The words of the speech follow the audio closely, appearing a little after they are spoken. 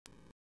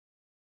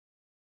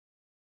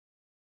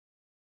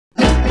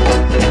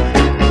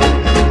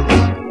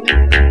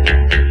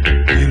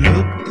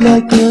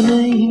like an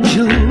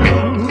angel,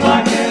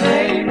 like an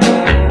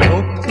angel,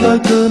 walk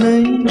like an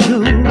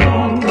angel,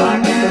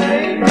 like an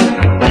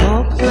angel,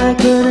 talk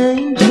like an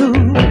angel.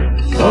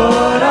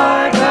 but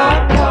I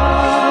got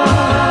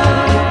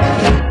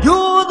one.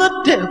 You're the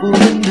devil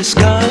in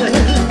disguise.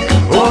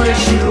 Oh,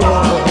 yes, you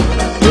are.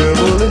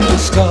 Devil in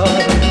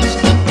disguise.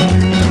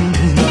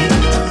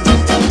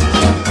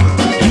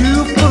 You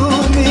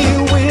fool me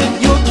with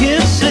your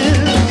kisses.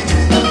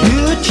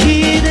 You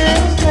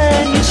cheated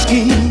and you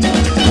schemed.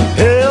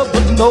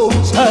 Heaven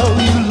knows how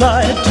you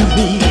lied to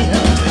me.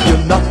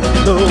 You're not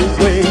the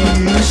way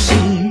you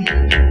seem.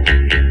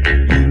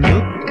 You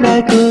look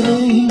like an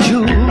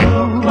angel,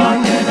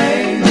 Like an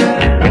angel,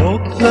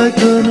 walk like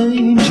an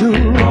angel,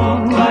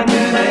 like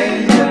an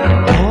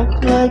angel,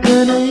 talk like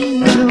an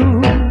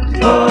angel.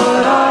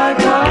 but I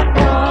got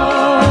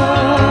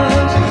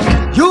one.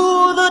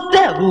 You're the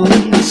devil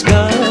in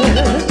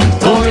disguise.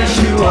 Oh, yes,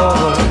 you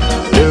are.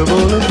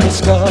 Devil in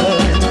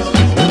disguise.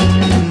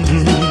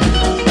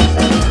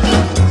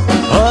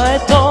 I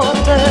thought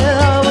that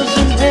I was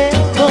in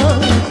heaven,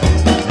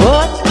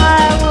 but I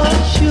was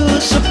sure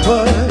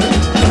surprised.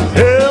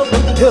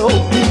 Heaven help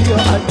me, I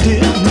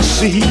didn't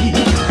see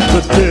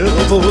the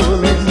devil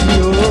in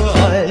your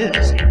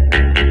eyes.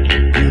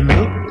 You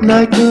look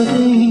like an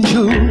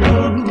angel,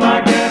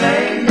 Like an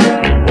angel,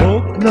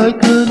 walk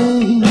like an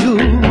angel,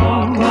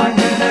 like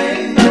an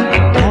angel,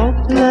 talk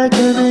like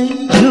an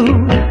angel.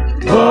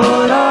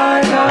 but I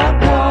got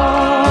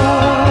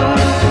one.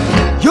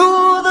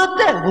 You're the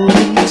devil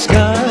in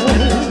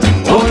disguise.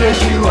 Oh, yes,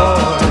 you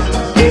are.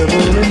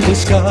 Devil in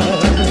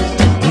disguise.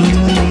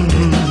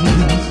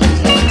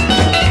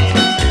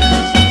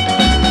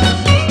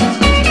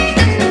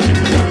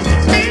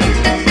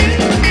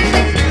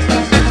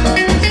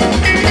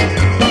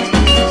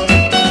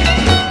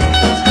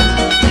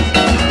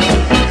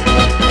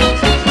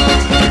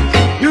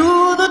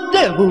 You're the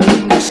devil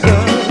in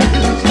disguise.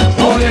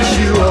 Oh, yes,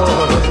 you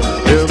are.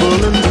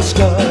 Devil in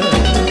disguise.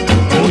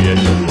 Oh,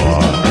 yes, you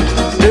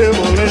are.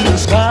 Devil in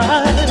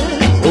disguise.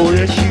 Oh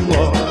yes you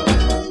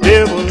are.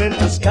 Devil in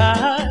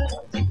disguise.